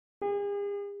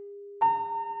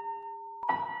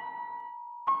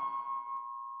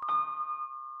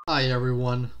Hi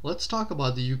everyone, let's talk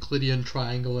about the Euclidean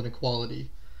triangle inequality.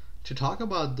 To talk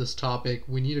about this topic,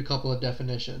 we need a couple of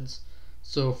definitions.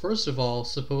 So first of all,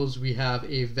 suppose we have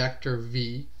a vector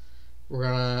v. We're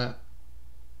going to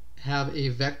have a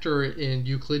vector in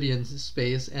Euclidean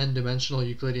space, n-dimensional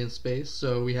Euclidean space.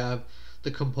 So we have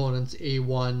the components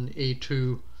a1,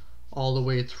 a2, all the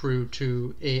way through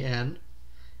to an.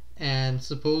 And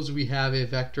suppose we have a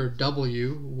vector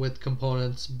w with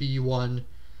components b1,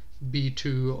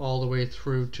 b2 all the way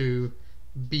through to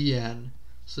bn.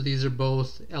 So these are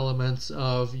both elements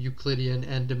of Euclidean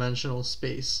n-dimensional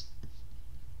space.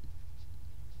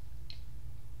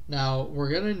 Now we're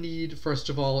going to need first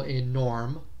of all a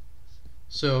norm.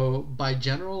 So by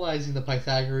generalizing the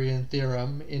Pythagorean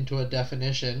theorem into a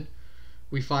definition,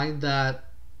 we find that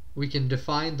we can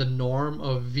define the norm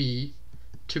of v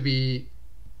to be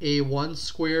a1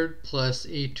 squared plus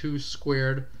a2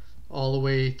 squared all the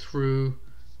way through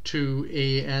to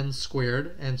an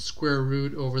squared and square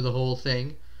root over the whole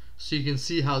thing. So you can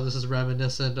see how this is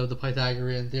reminiscent of the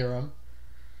Pythagorean theorem.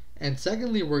 And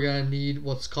secondly, we're going to need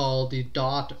what's called the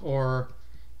dot or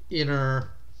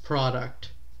inner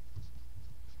product.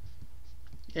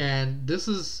 And this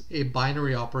is a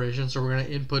binary operation, so we're going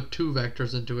to input two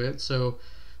vectors into it. So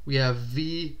we have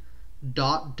v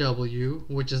dot w,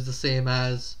 which is the same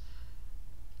as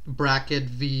bracket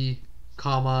v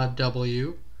comma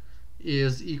w,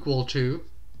 is equal to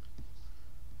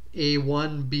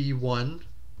a1 b1,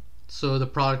 so the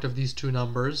product of these two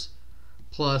numbers,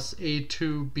 plus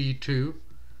a2 b2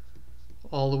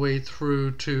 all the way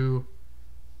through to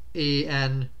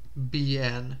an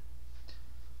bn.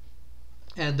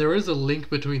 And there is a link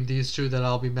between these two that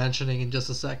I'll be mentioning in just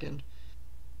a second.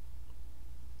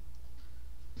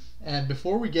 And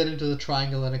before we get into the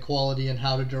triangle inequality and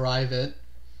how to derive it,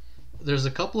 there's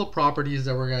a couple of properties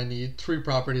that we're going to need, three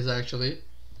properties actually.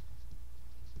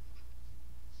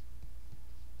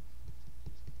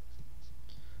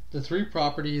 The three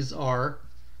properties are,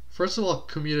 first of all,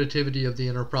 commutativity of the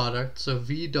inner product. So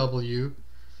VW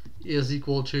is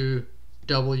equal to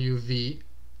WV.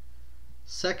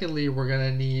 Secondly, we're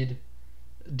going to need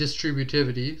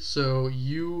distributivity. So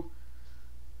U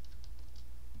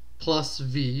plus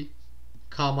V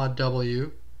comma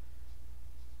W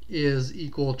is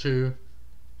equal to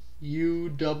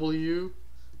UW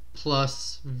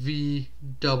plus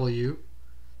VW.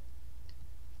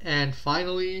 And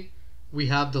finally, we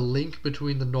have the link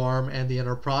between the norm and the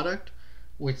inner product,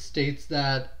 which states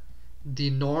that the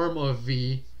norm of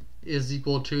V is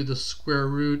equal to the square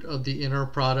root of the inner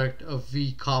product of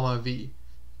V comma V.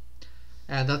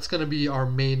 And that's going to be our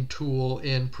main tool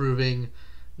in proving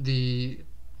the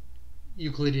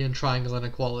Euclidean triangle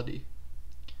inequality.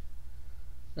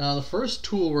 Now the first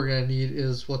tool we're going to need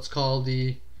is what's called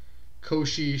the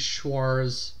Koshy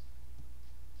Schwarz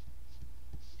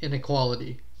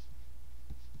inequality.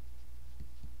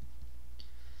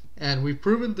 And we've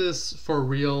proven this for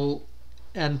real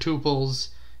n tuples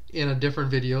in a different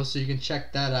video, so you can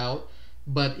check that out.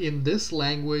 But in this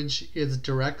language, it's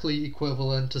directly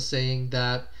equivalent to saying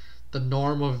that the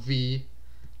norm of V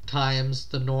times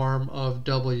the norm of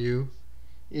W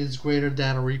is greater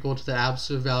than or equal to the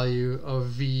absolute value of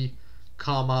V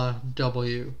comma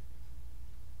W.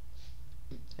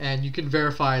 And you can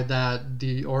verify that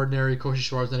the ordinary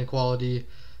Cauchy-Schwarz inequality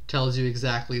tells you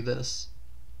exactly this.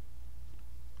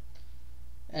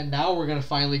 And now we're going to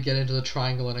finally get into the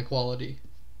triangle inequality.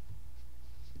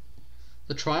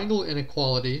 The triangle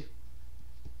inequality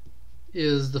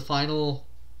is the final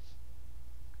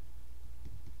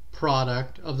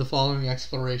product of the following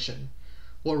exploration.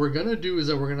 What we're going to do is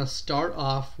that we're going to start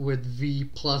off with V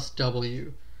plus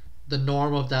W, the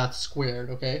norm of that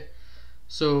squared, okay?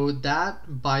 So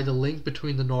that, by the link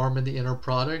between the norm and the inner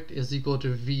product, is equal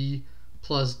to V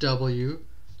plus W,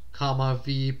 comma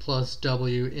V plus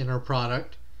W inner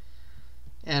product.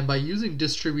 And by using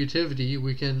distributivity,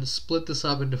 we can split this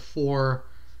up into four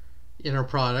inner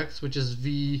products, which is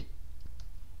V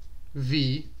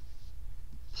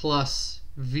plus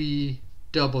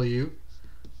VW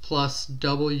plus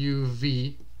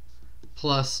WV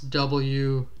plus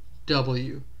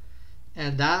WW.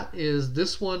 And that is,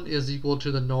 this one is equal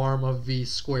to the norm of V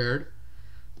squared.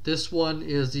 This one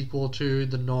is equal to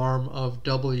the norm of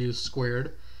W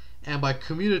squared. And by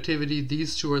commutativity,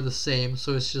 these two are the same,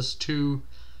 so it's just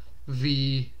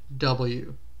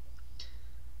 2VW.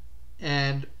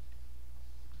 And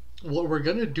what we're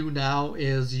going to do now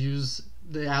is use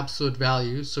the absolute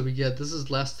value. So we get this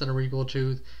is less than or equal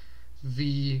to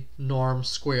V norm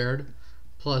squared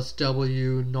plus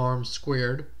W norm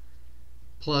squared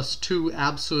plus 2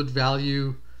 absolute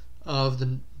value of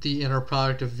the inner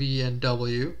product of V and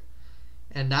W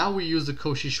And now we use the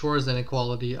Cauchy-Schwarz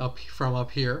inequality from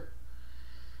up here.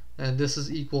 And this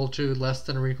is equal to less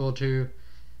than or equal to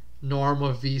norm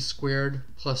of v squared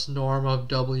plus norm of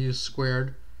w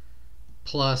squared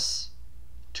plus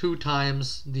 2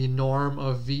 times the norm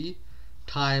of v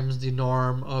times the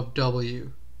norm of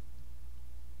w.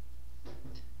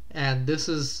 And this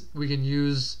is, we can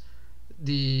use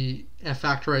the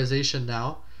factorization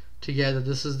now to get that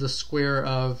this is the square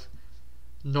of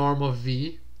norm of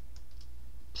v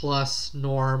plus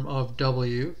norm of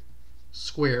w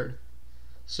squared.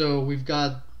 So we've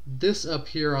got this up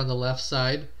here on the left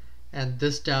side and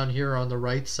this down here on the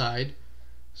right side.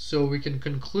 So we can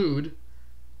conclude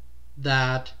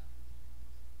that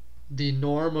the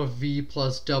norm of v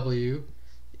plus w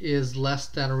is less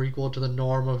than or equal to the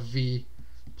norm of v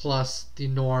plus the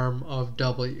norm of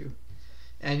w.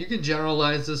 And you can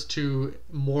generalize this to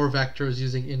more vectors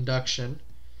using induction.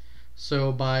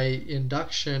 So by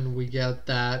induction we get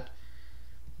that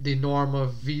the norm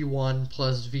of v1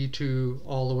 plus v2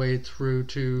 all the way through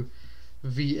to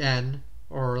vn,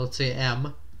 or let's say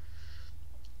m,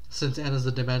 since n is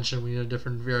the dimension, we need a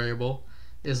different variable,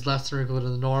 is less than or equal to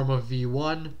the norm of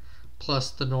v1 plus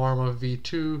the norm of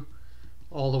v2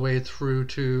 all the way through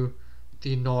to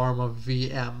the norm of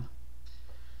vm.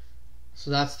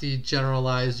 So that's the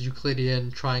generalized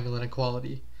Euclidean triangle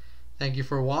inequality. Thank you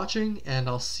for watching, and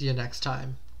I'll see you next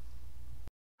time.